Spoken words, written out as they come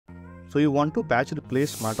So you want to batch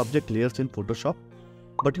replace smart object layers in Photoshop,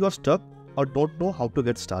 but you are stuck or don't know how to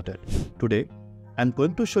get started. Today, I'm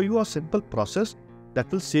going to show you a simple process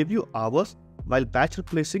that will save you hours while batch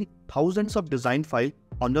replacing thousands of design files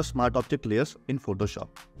on your smart object layers in Photoshop.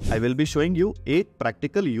 I will be showing you 8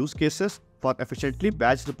 practical use cases for efficiently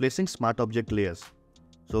batch replacing smart object layers.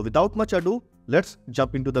 So without much ado, let's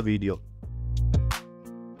jump into the video.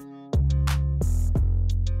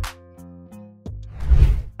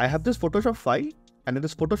 I have this Photoshop file, and in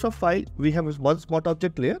this Photoshop file, we have one smart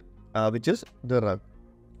object layer, which is the rug.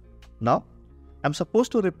 Now, I'm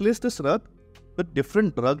supposed to replace this rug with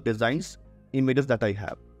different rug designs images that I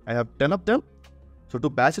have. I have 10 of them. So to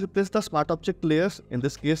batch replace the smart object layers, in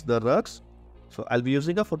this case the rugs, so I'll be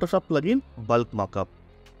using a Photoshop plugin, Bulk Mockup.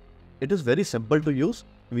 It is very simple to use.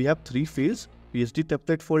 We have 3 fields: PSD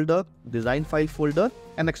template folder, design file folder,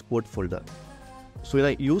 and export folder. So in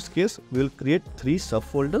a use case, we will create 3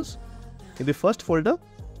 subfolders. In the first folder,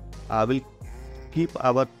 I will keep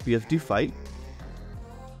our PSD file.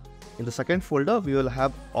 In the second folder, we will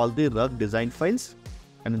have all the rug design files.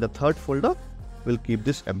 And in the third folder, we'll keep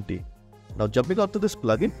this empty. Now jumping onto this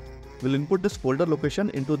plugin, we'll input this folder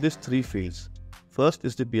location into these 3 fields. First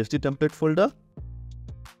is the PSD template folder.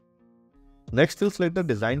 Next, we'll select the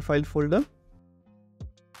design file folder.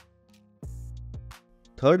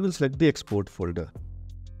 Third, we'll select the export folder.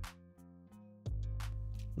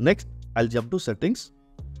 Next, I'll jump to settings.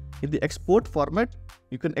 In the export format,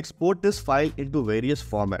 you can export this file into various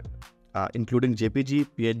formats, including JPG,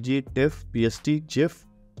 PNG, TIFF, PST, GIF,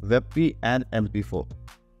 WebP, and MP4.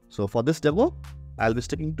 So for this demo, I'll be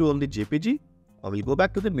sticking to only JPG. I will go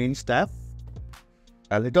back to the mains tab.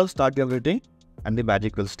 I'll hit on start generating, and the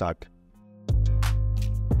magic will start.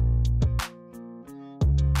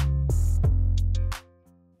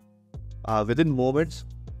 Within moments,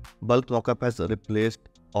 Bulk Mockup has replaced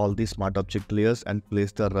all the smart object layers and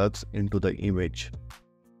placed the rugs into the image.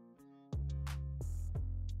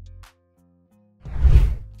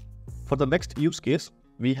 For the next use case,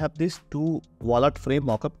 we have these 2 wallet frame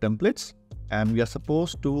mockup templates, and we are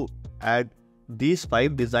supposed to add these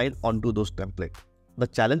 5 designs onto those templates. The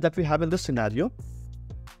challenge that we have in this scenario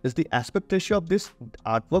is the aspect ratio of this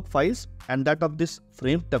artwork files and that of this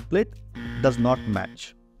frame template does not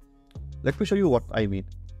match. Let me show you what I mean.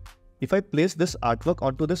 If I place this artwork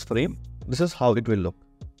onto this frame, this is how it will look.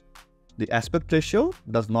 The aspect ratio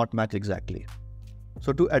does not match exactly.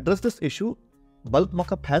 So to address this issue, Bulk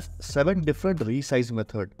Mockup has 7 different resize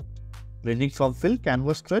methods, ranging from fill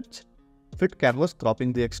canvas stretch, fit canvas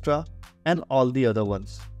cropping the extra, and all the other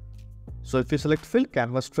ones. So if you select fill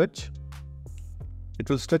canvas stretch, it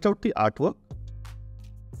will stretch out the artwork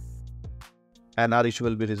and our issue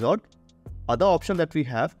will be resolved. Other option that we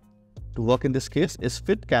have to work in this case is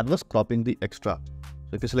fit canvas cropping the extra.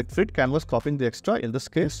 So if you select fit canvas cropping the extra, in this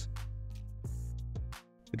case,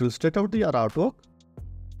 it will stretch out the artwork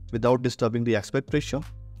without disturbing the aspect ratio.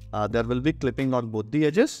 There will be clipping on both the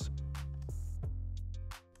edges.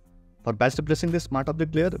 For batch replacing this smart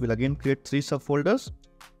object layer, we'll again create 3 subfolders.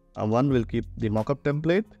 One will keep the mockup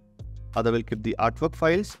template, other will keep the artwork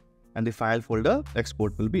files, and the file folder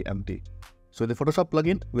export will be empty. So in the Photoshop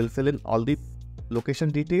plugin, we'll fill in all the location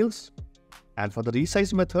details, and for the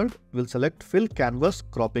resize method, we'll select fill canvas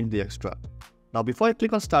cropping the extra. Now before I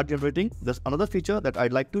click on start generating, there's another feature that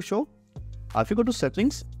I'd like to show. If you go to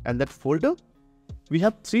settings and that folder, we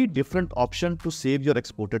have 3 different options to save your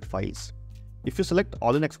exported files. If you select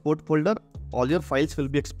all in export folder, all your files will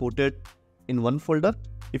be exported in one folder.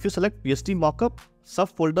 If you select PSD mockup,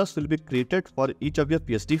 subfolders will be created for each of your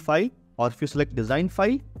PSD file, or if you select design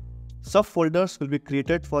file, subfolders will be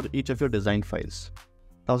created for each of your design files.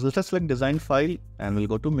 Now let's just select design file and we'll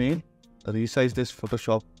go to main, resize this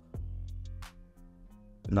Photoshop.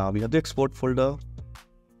 Now we have the export folder.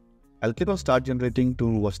 I'll click on start generating to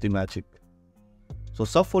watch the magic. So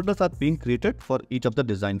subfolders are being created for each of the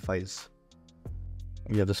design files.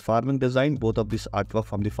 We have this farming design. Both of these artwork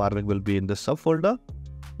from the farming will be in this subfolder.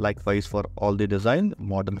 Likewise for all the design,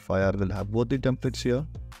 modern fire will have both the templates here.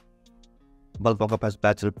 Bulk Mockup has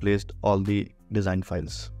batch replaced all the design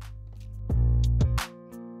files.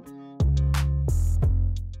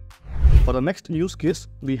 For the next use case,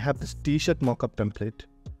 we have this t-shirt mockup template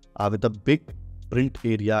with a big print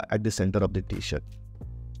area at the center of the t-shirt.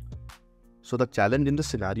 So the challenge in this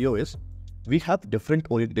scenario is we have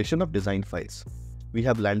different orientation of design files. We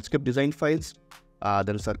have landscape design files,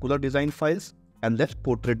 then circular design files, and less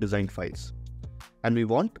portrait design files. And we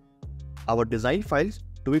want our design files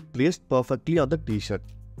to be placed perfectly on the t-shirt.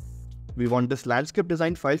 We want this landscape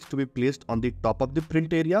design files to be placed on the top of the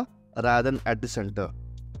print area rather than at the center.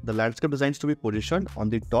 the landscape designs to be positioned on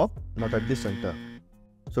the top, not at the center.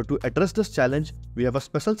 So to address this challenge, we have a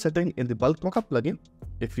special setting in the Bulk Mockup plugin.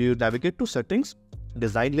 If you navigate to Settings,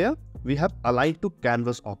 Design Layer, we have Align to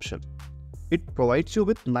Canvas option. It provides you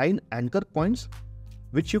with 9 anchor points,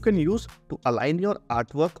 which you can use to align your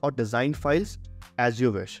artwork or design files as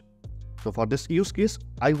you wish. So for this use case,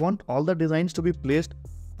 I want all the designs to be placed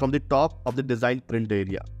from the top of the design print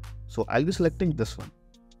area. So I'll be selecting this one.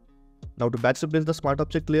 Now to batch replace the smart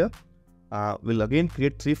object layer, we'll again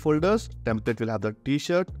create 3 folders. Template will have the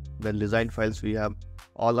t-shirt, then design files, we have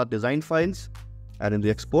all our design files, and in the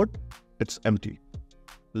export, it's empty.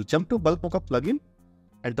 We'll jump to Bulk Mockup plugin,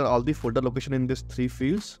 enter all the folder location in these 3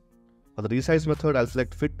 fields. For the resize method, I'll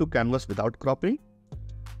select fit to canvas without cropping.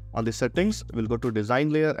 On the settings, we'll go to design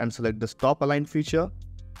layer and select this top align feature.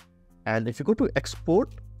 And if you go to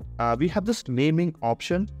export, we have this naming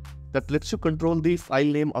option that lets you control the file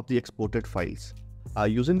name of the exported files.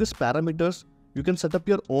 Using these parameters, you can set up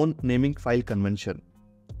your own naming file convention.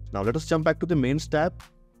 Now let us jump back to the mains tab,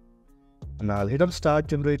 and I'll hit on start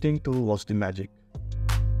generating to watch the magic.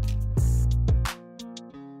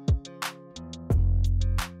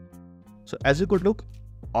 So as you could look,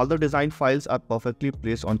 all the design files are perfectly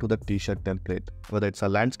placed onto the t-shirt template, whether it's a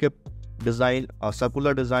landscape design, a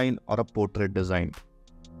circular design, or a portrait design.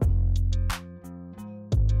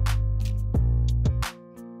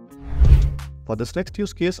 For this next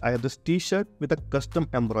use case, I have this t-shirt with a custom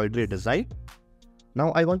embroidery design.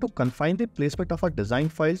 Now I want to confine the placement of our design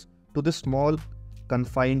files to this small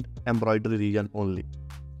confined embroidery region only.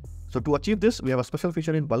 So to achieve this, we have a special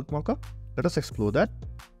feature in Bulk Mockup. Let us explore that.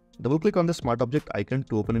 Double click on the smart object icon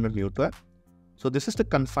to open in a new tab. So this is the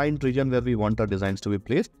confined region where we want our designs to be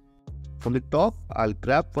placed. From the top, I'll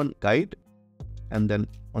grab one guide, and then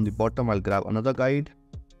on the bottom, I'll grab another guide,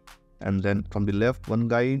 and then from the left, one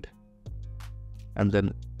guide, and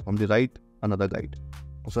then from the right, another guide.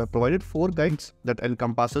 So I've provided 4 guides that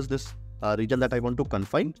encompasses this region that I want to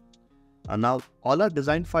confine. And now all our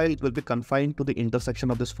design file will be confined to the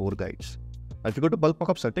intersection of these 4 guides. If you go to Bulk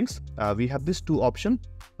Mockup settings, we have these 2 options,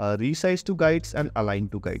 resize to guides and align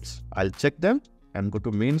to guides. I'll check them and go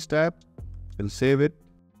to mains tab. We'll save it.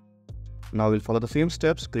 Now we'll follow the same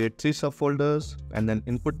steps, create 3 subfolders, and then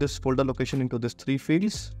input this folder location into these 3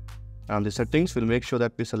 fields. And the settings, we'll make sure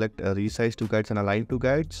that we select resize to guides and align to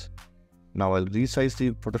guides. Now I'll resize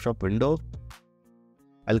the Photoshop window.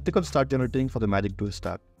 I'll click on start generating for the magic to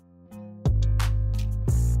start.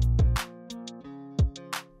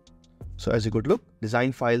 So as you could look,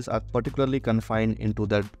 design files are particularly confined into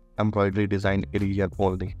that embroidery design area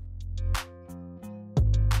only.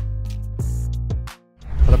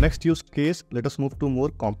 For the next use case, let us move to more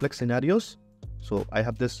complex scenarios. So I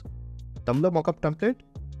have this Tumblr mockup template.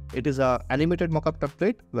 It is an animated mockup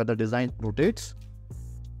template where the design rotates.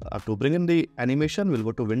 To bring in the animation, we'll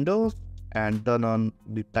go to Windows and turn on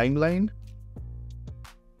the timeline.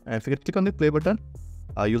 And if you click on the play button,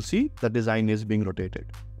 you'll see the design is being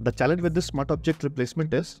rotated. The challenge with this smart object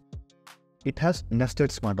replacement is it has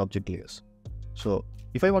nested smart object layers. So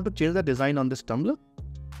if I want to change the design on this Tumblr,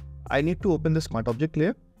 I need to open the smart object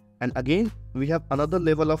layer. And again, we have another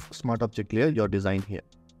level of smart object layer, your design here.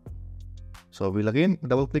 So we'll again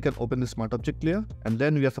double click and open the smart object layer, and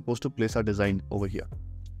then we are supposed to place our design over here.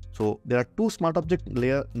 So there are 2 smart object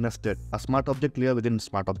layer nested, a smart object layer within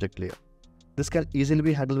smart object layer. This can easily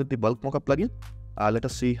be handled with the Bulk Mockup plugin. Let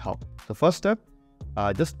us see how. The first step,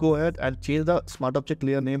 just go ahead and change the smart object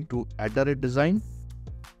layer name to @design.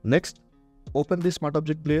 Next, open the smart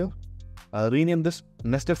object layer, rename this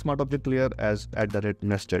nested smart object layer as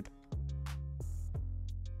 @nested.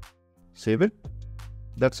 Save it.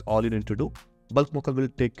 That's all you need to do. Bulk Mockup will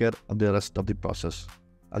take care of the rest of the process.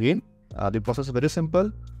 Again, the process is very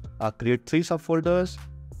simple. Create 3 subfolders.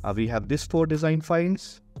 We have these 4 design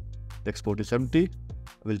files. The export is empty.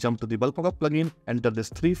 We'll jump to the Bulk Mockup plugin, enter these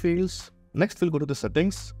 3 fields. Next, we'll go to the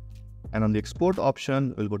settings, and on the export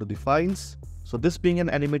option, we'll go to the files. So this being an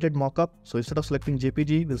animated mockup, so instead of selecting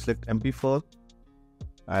JPG, we'll select MP4.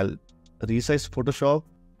 I'll resize Photoshop,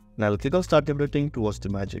 and I'll click on start generating to watch the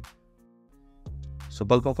magic. So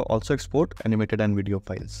Bulk Mockup also export animated and video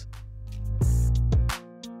files.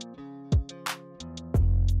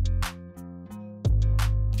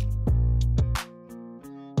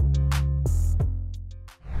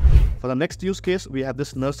 For the next use case, we have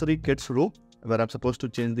this nursery kids room where I'm supposed to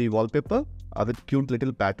change the wallpaper with cute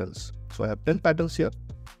little patterns. So I have 10 patterns here.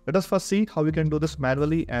 Let us first see how we can do this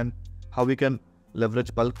manually and how we can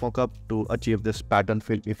leverage Bulk Mockup to achieve this pattern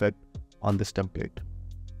fill effect on this template.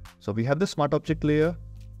 So we have this smart object layer,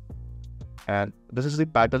 and this is the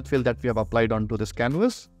pattern fill that we have applied onto this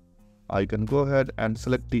canvas. I can go ahead and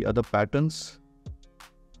select the other patterns.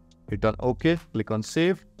 Hit on OK, click on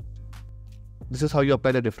save. This is how you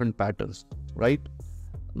apply the different patterns, right?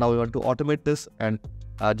 Now we want to automate this and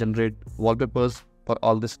generate wallpapers for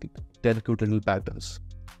all these 10 cute little patterns.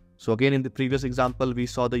 So again, in the previous example, we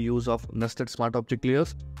saw the use of nested smart object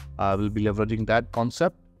layers. We'll be leveraging that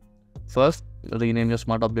concept. First, rename your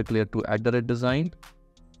smart object layer to @design.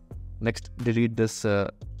 Next, delete this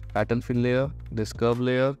pattern fill layer, this curve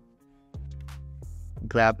layer.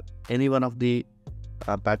 Grab any one of the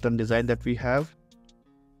pattern design that we have.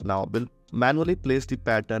 Now we'll manually place the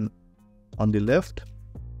pattern on the left.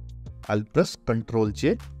 I'll press Ctrl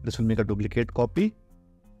J. This will make a duplicate copy.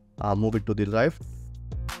 Move it to the right.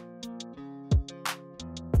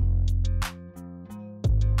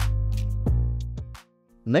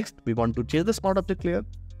 Next, we want to change the smart object layer.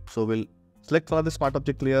 So we'll select one of the smart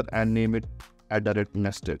object layer and name it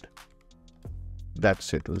 @nested.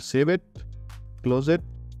 That's it. We'll save it, close it,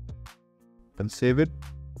 and save it,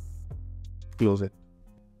 close it.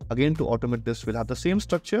 Again, to automate this, we'll have the same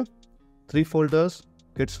structure. 3 folders,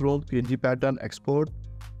 kids role, PNG pattern, export,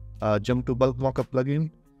 jump to Bulk Mockup plugin,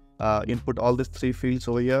 input all these 3 fields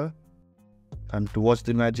over here. And to watch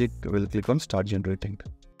the magic, we'll click on start generating.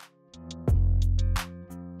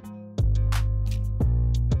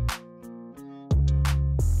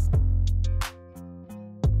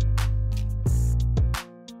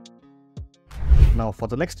 Now for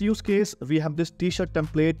the next use case, we have this t-shirt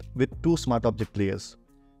template with 2 smart object layers.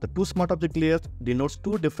 The 2 smart object layers denotes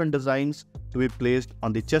 2 different designs to be placed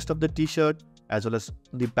on the chest of the t-shirt as well as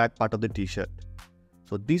the back part of the t-shirt.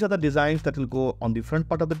 So these are the designs that will go on the front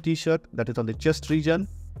part of the t-shirt, that is on the chest region.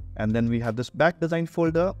 And then we have this back design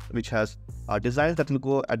folder which has designs that will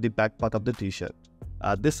go at the back part of the t-shirt.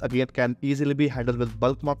 This again can easily be handled with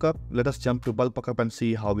Bulk Mockup. Let us jump to Bulk Mockup and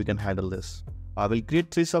see how we can handle this. We'll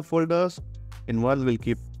create 3 subfolders. In one, we'll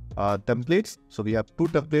keep templates. So we have 2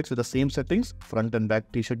 templates with the same settings, front and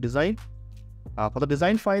back t-shirt design. For the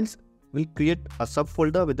design files, we'll create a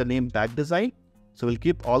subfolder with the name back design. So we'll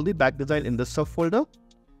keep all the back design in this subfolder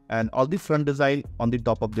and all the front design on the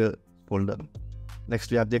top of the folder.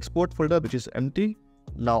 Next, we have the export folder, which is empty.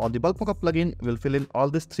 Now on the Bulk Mockup plugin, we'll fill in all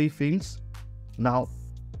these 3 fields. Now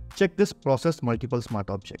check this process multiple smart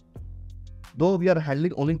object. Though we are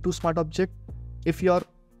handling only 2 smart objects, if your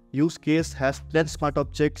use case has 10 smart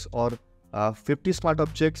objects or 50 smart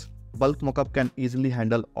objects, Bulk Mockup can easily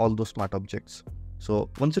handle all those smart objects. So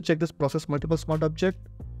once you check this process multiple smart object,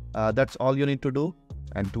 that's all you need to do.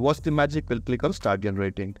 And to watch the magic, we'll click on start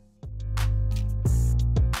generating.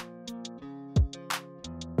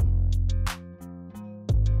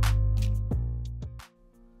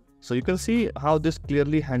 So you can see how this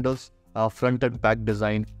clearly handles front and back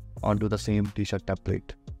design onto the same t-shirt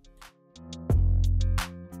template.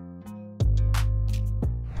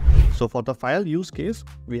 So for the file use case,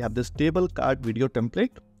 we have this table card video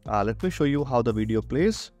template. Let me show you how the video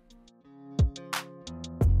plays.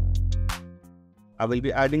 I will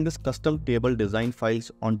be adding this custom table design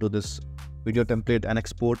files onto this video template and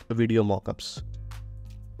export video mockups.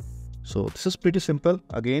 So this is pretty simple.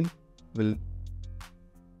 Again, we'll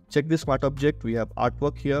check this smart object. We have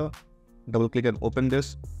artwork here. Double click and open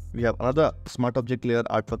this. We have another smart object layer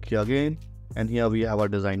artwork here again. And here we have our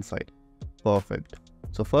design file. Perfect.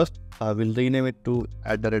 So first, we'll rename it to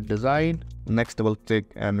 @design. Next, double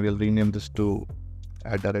click and we'll rename this to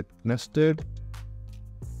 @nested.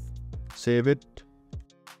 Save it.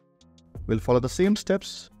 We'll follow the same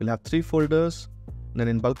steps. We'll have 3 folders. Then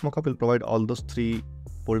in Bulk Mockup, we'll provide all those 3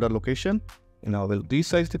 folder location. Now we'll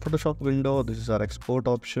resize the Photoshop window. This is our export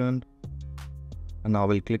option. And now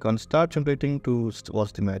we'll click on start generating to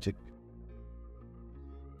watch the magic.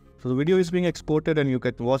 So the video is being exported and you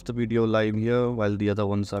can watch the video live here while the other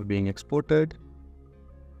ones are being exported.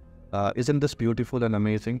 Isn't this beautiful and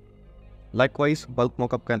amazing? Likewise, Bulk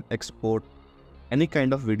Mockup can export any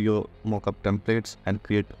kind of video mockup templates and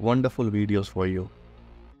create wonderful videos for you.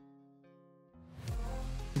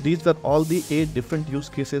 These were all the 8 different use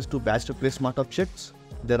cases to batch replace smart objects.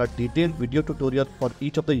 There are detailed video tutorials for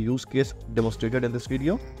each of the use case demonstrated in this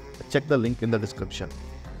video. Check the link in the description.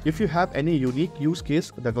 If you have any unique use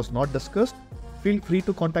case that was not discussed, feel free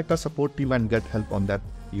to contact our support team and get help on that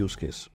use case.